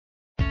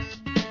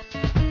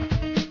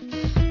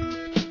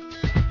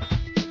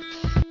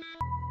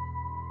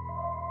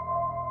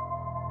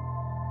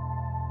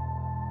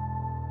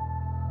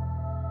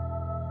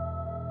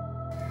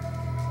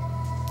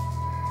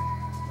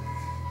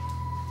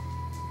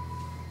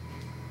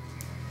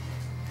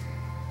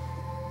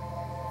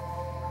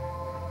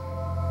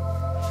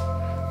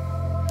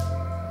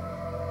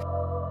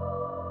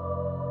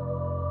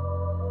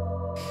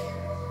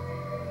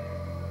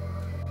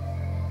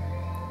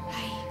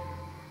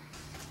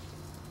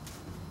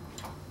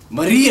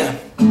Maria!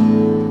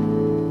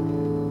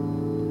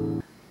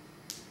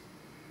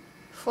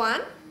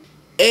 Juan?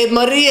 Hey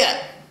Maria!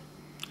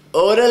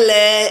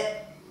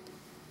 Orale!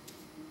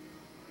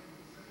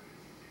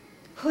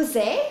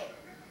 Jose?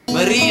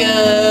 Maria!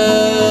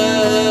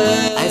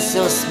 I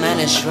saw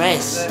Spanish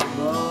rice.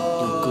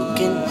 You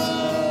cooking?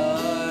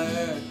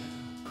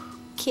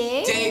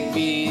 Okay. Take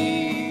me!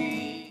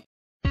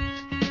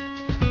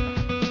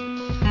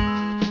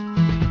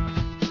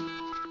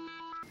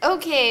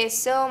 Okay,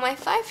 so my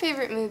 5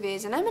 favorite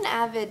movies, and I'm an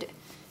avid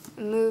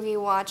movie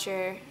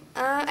watcher.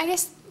 I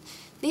guess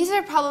these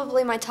are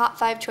probably my top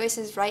 5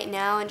 choices right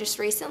now and just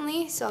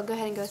recently, so I'll go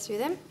ahead and go through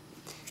them.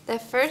 The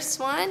first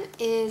one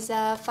is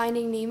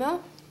Finding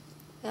Nemo.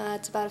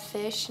 It's about a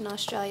fish in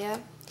Australia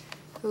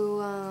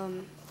who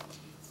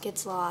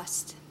gets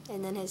lost,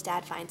 and then his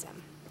dad finds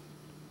him.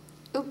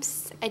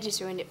 Oops, I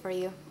just ruined it for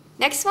you.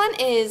 Next one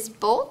is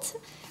Bolt.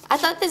 I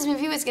thought this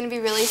movie was going to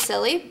be really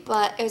silly,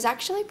 but it was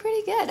actually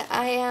pretty good.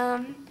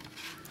 I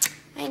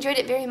enjoyed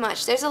it very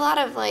much. There's a lot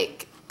of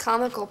like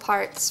comical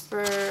parts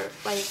for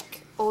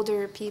like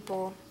older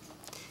people,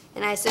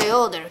 and I say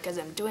older because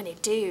I'm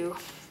 22.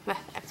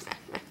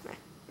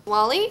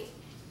 Wall-E,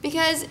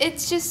 because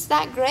it's just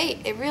that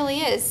great. It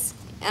really is.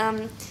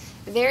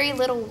 Very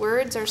little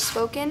words are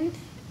spoken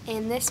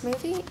in this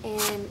movie,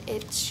 and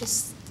it's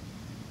just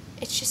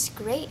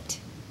great.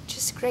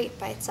 Just great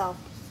by itself.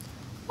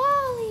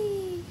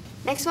 Wall-E.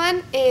 Next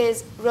one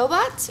is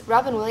Robots.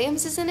 Robin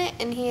Williams is in it,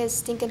 and he is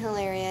stinking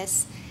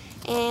hilarious.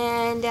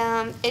 And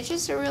it's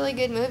just a really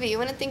good movie. You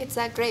wouldn't think it's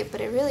that great, but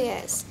it really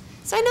is.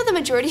 So I know the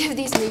majority of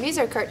these movies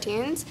are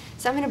cartoons,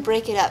 so I'm going to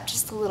break it up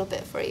just a little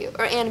bit for you.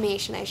 Or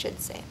animation, I should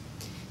say.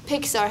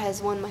 Pixar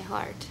has won my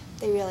heart.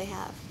 They really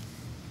have.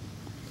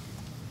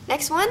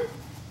 Next one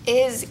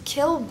is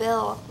Kill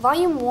Bill.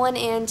 Volume 1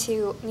 and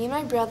 2. Me and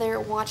my brother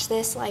watched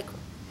this like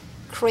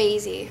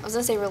crazy. I was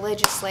going to say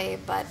religiously,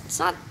 but it's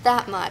not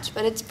that much,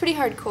 but it's pretty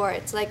hardcore.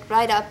 It's like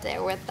right up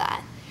there with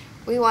that.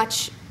 We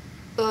always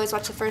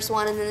watch the first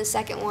one and then the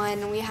second one,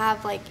 and we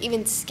have like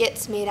even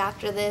skits made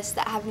after this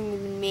that haven't even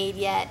been made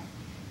yet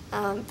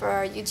for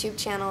our YouTube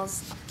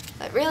channels.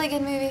 But really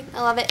good movie.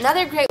 I love it.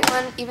 Another great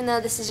one, even though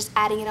this is just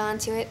adding it on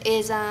to it,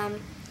 is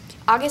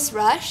August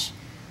Rush.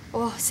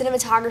 Oh,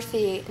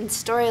 cinematography and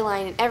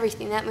storyline and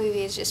everything. That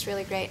movie is just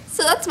really great.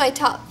 So that's my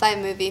top 5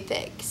 movie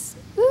picks.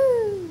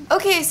 Woo!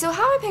 Okay, so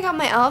how I pick out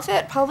my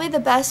outfit, probably the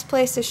best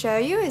place to show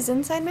you is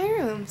inside my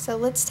room. So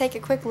let's take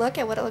a quick look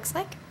at what it looks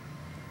like.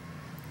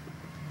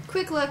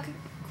 Quick look.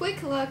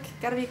 Quick look.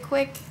 Gotta be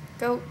quick.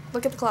 Go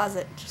look at the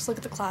closet. Just look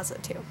at the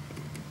closet too.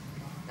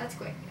 That's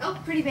quick. Oh,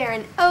 pretty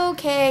barren.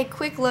 Okay,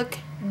 quick look.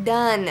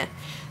 Done.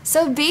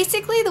 So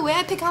basically the way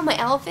I pick out my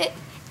outfit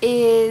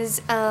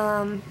is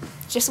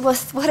just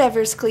with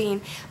whatever's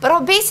clean. But I'll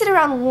base it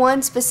around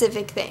one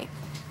specific thing.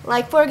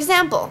 Like, for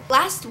example,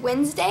 last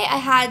Wednesday I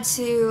had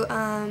to,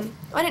 I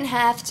didn't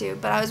have to,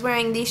 but I was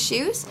wearing these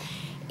shoes.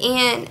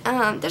 And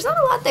there's not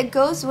a lot that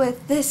goes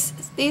with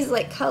these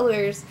like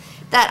colors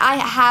that I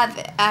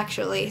have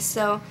actually.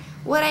 So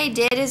what I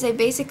did is I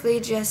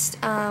basically just,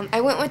 I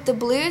went with the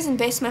blues and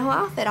based my whole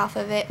outfit off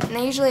of it. And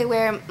I usually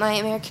wear my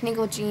American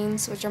Eagle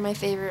jeans, which are my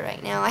favorite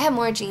right now. I have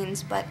more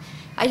jeans, but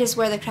I just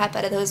wear the crap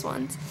out of those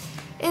ones.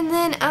 And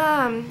then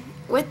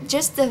with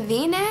just the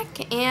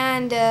V-neck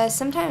and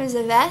sometimes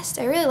a vest.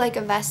 I really like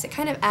a vest. It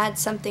kind of adds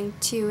something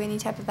to any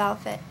type of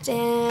outfit.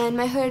 And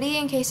my hoodie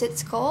in case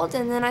it's cold,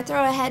 and then I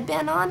throw a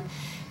headband on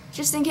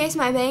just in case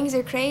my bangs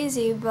are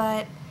crazy.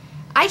 But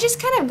I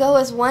just kind of go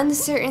as one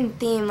certain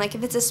theme. Like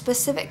if it's a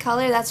specific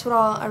color, that's what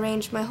I'll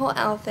arrange my whole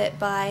outfit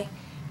by,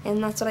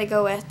 and that's what I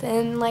go with.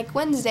 And like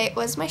Wednesday it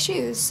was my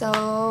shoes.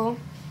 So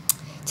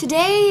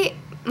today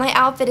my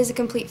outfit is a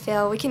complete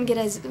fail. We can get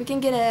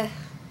a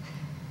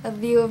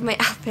view of my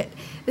outfit.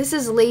 This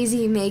is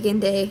Lazy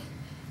Megan Day.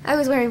 I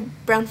was wearing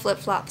brown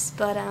flip-flops,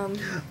 but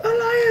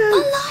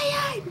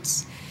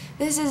Alliance!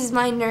 This is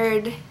my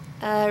nerd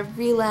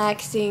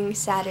relaxing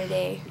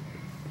Saturday.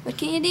 What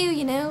can you do,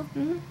 you know?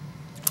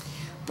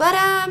 But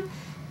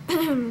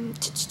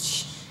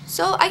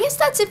so I guess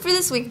that's it for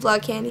this week,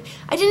 VlogCandy.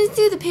 I didn't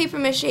do the paper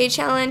mache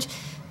challenge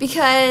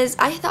because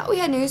I thought we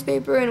had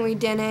newspaper and we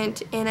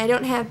didn't, and I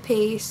don't have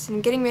paste.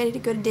 I'm getting ready to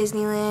go to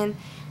Disneyland,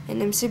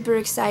 and I'm super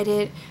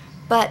excited.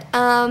 But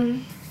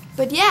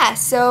yeah,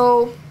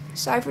 so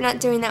sorry for not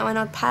doing that one.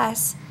 I'll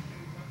pass.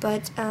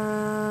 But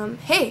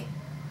hey,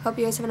 hope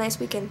you guys have a nice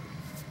weekend.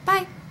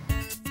 Bye.